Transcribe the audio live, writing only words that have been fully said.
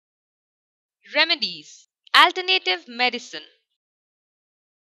Remedies. Alternative medicine.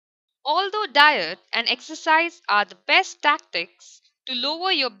 Although diet and exercise are the best tactics to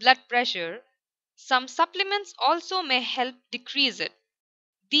lower your blood pressure, some supplements also may help decrease it.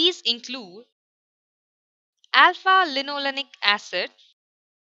 These include alpha-linolenic acid,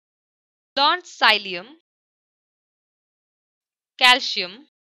 launched psyllium, calcium,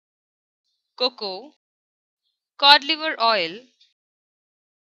 cocoa, cod liver oil,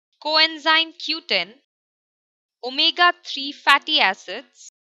 coenzyme Q10, omega-3 fatty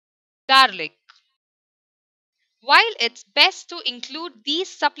acids, garlic. While it's best to include these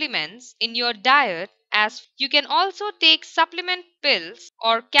supplements in your diet, as you can also take supplement pills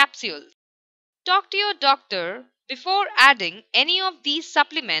or capsules. Talk to your doctor before adding any of these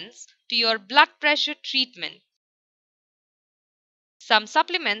supplements to your blood pressure treatment. Some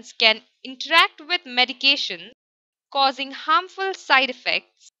supplements can interact with medication, causing harmful side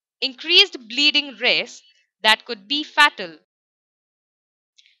effects, increased bleeding risk that could be fatal.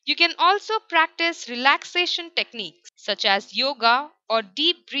 You can also practice relaxation techniques such as yoga or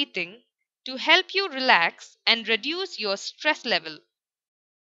deep breathing to help you relax and reduce your stress level.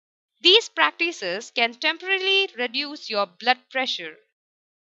 These practices can temporarily reduce your blood pressure.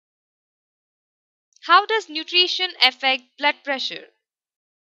 How does nutrition affect blood pressure?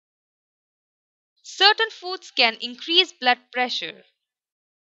 Certain foods can increase blood pressure.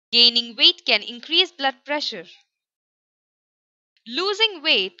 Gaining weight can increase blood pressure. Losing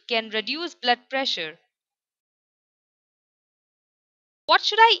weight can reduce blood pressure. What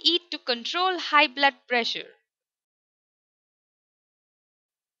should I eat to control high blood pressure?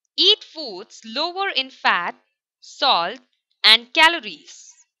 Eat foods lower in fat, salt, and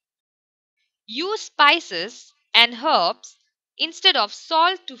calories. Use spices and herbs instead of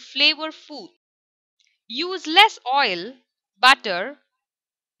salt to flavor food. Use less oil, butter,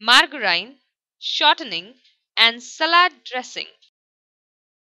 margarine, shortening, and salad dressing.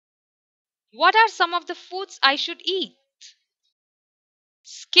 What are some of the foods I should eat?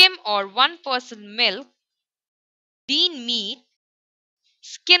 Skim or 1% milk, lean meat,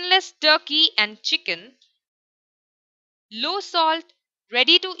 skinless turkey and chicken, low salt,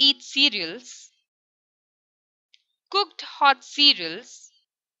 ready to eat cereals, cooked hot cereals,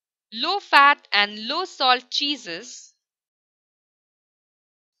 low fat and low salt cheeses,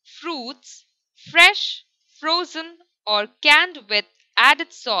 fruits, fresh, frozen, or canned with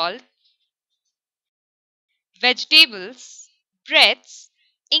added salt, vegetables, breads,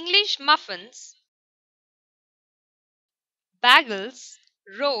 English muffins, bagels,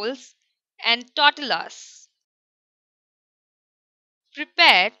 rolls, and tortillas.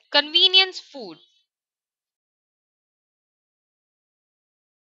 Prepared convenience food.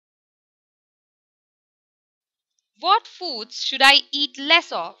 What foods should I eat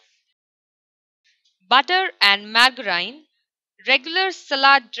less of? Butter and margarine, regular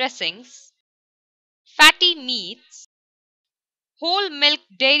salad dressings, fatty meats, whole milk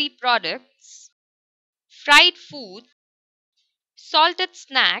dairy products, fried food, salted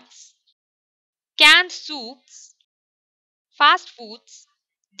snacks, canned soups, fast foods,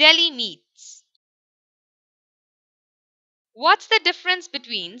 deli meats. What's the difference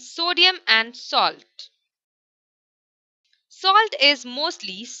between sodium and salt? Salt is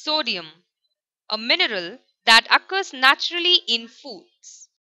mostly sodium, a mineral that occurs naturally in foods.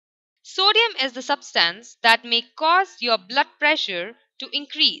 Sodium is the substance that may cause your blood pressure to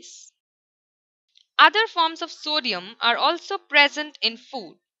increase. Other forms of sodium are also present in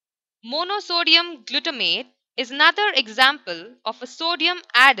food. Monosodium glutamate is another example of a sodium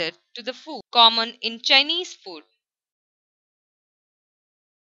added to the food, common in Chinese food.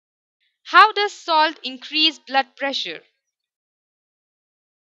 How does salt increase blood pressure?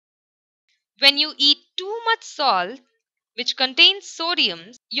 When you eat too much salt, which contains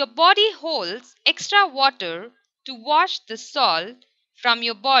sodium, your body holds extra water to wash the salt from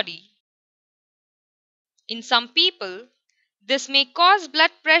your body. In some people, this may cause blood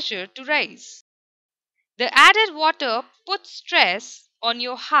pressure to rise. The added water puts stress on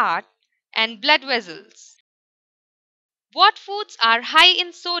your heart and blood vessels. What foods are high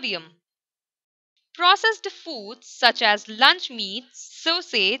in sodium? Processed foods such as lunch meats,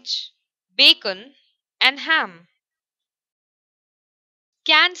 sausage, bacon, and ham.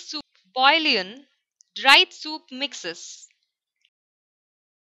 Canned soup, bouillon, dried soup mixes.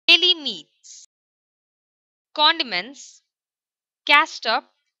 Daily meats, condiments, ketchup,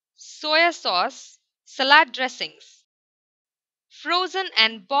 soya sauce, salad dressings. Frozen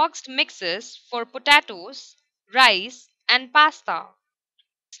and boxed mixes for potatoes, rice, and pasta.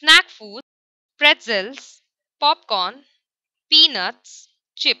 Snack food, pretzels, popcorn, peanuts,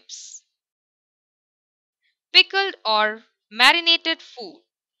 chips. pickled or marinated food.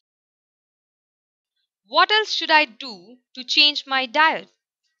 What else should I do to change my diet?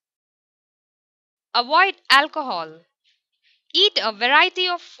 Avoid alcohol. Eat a variety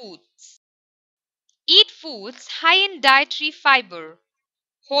of foods. Eat foods high in dietary fiber,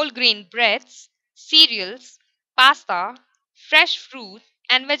 whole grain breads, cereals, pasta, fresh fruit,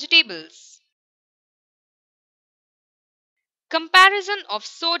 and vegetables. Comparison of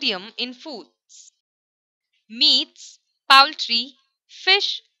sodium in foods. Meats, poultry,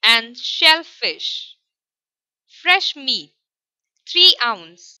 fish, and shellfish. Fresh meat, 3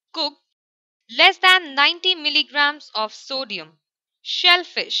 ounce, cooked, less than 90 milligrams of sodium.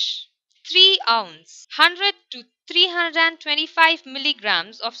 Shellfish, 3 ounce, 100 to 325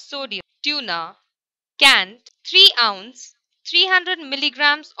 milligrams of sodium. Tuna, canned, 3 ounce, 300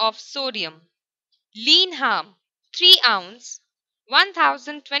 milligrams of sodium. Lean ham, 3 ounce,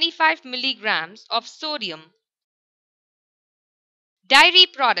 1025 milligrams of sodium. Dairy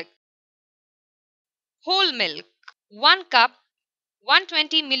product. Whole milk, 1 cup,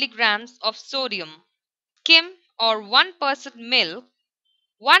 120 milligrams of sodium. Skim or 1% milk,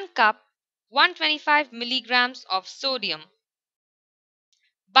 1 cup, 125 milligrams of sodium.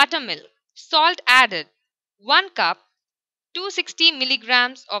 Buttermilk, salt added, 1 cup, 260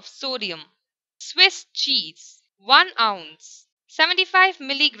 milligrams of sodium. Swiss cheese, 1 ounce, 75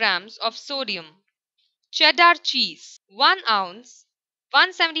 milligrams of sodium. Cheddar cheese, 1 ounce,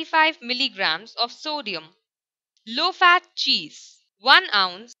 175 milligrams of sodium. Low-fat cheese, 1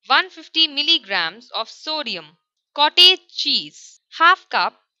 ounce, 150 milligrams of sodium. Cottage cheese, half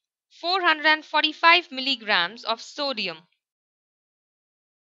cup, 445 milligrams of sodium.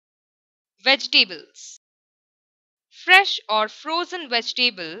 Vegetables. Fresh or frozen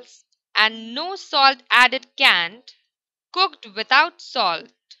vegetables and no salt added canned, cooked without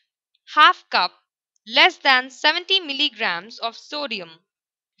salt. Half cup, less than 70 milligrams of sodium.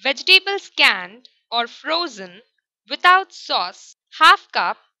 Vegetables canned or frozen without sauce, half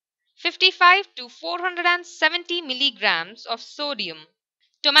cup, 55 to 470 milligrams of sodium.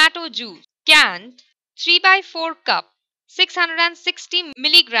 Tomato juice, canned, 3 by 4 cup, 660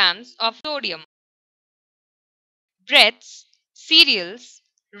 milligrams of sodium. Breads, cereals,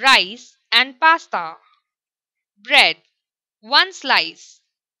 rice and pasta. Bread, 1 slice,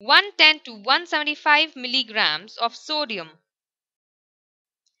 110 to 175 milligrams of sodium.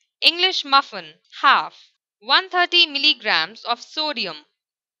 English muffin, half, 130 milligrams of sodium.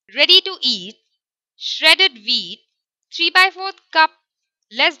 Ready to eat, shredded wheat, 3 by 4 cup,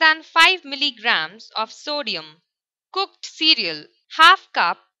 less than 5 milligrams of sodium. Cooked cereal, half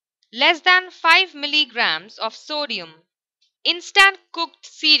cup, less than 5 milligrams of sodium. Instant cooked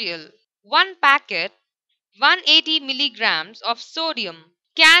cereal, 1 packet, 180 milligrams of sodium.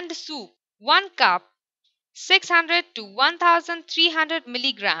 Canned soup, 1 cup, 600 to 1300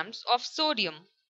 milligrams of sodium.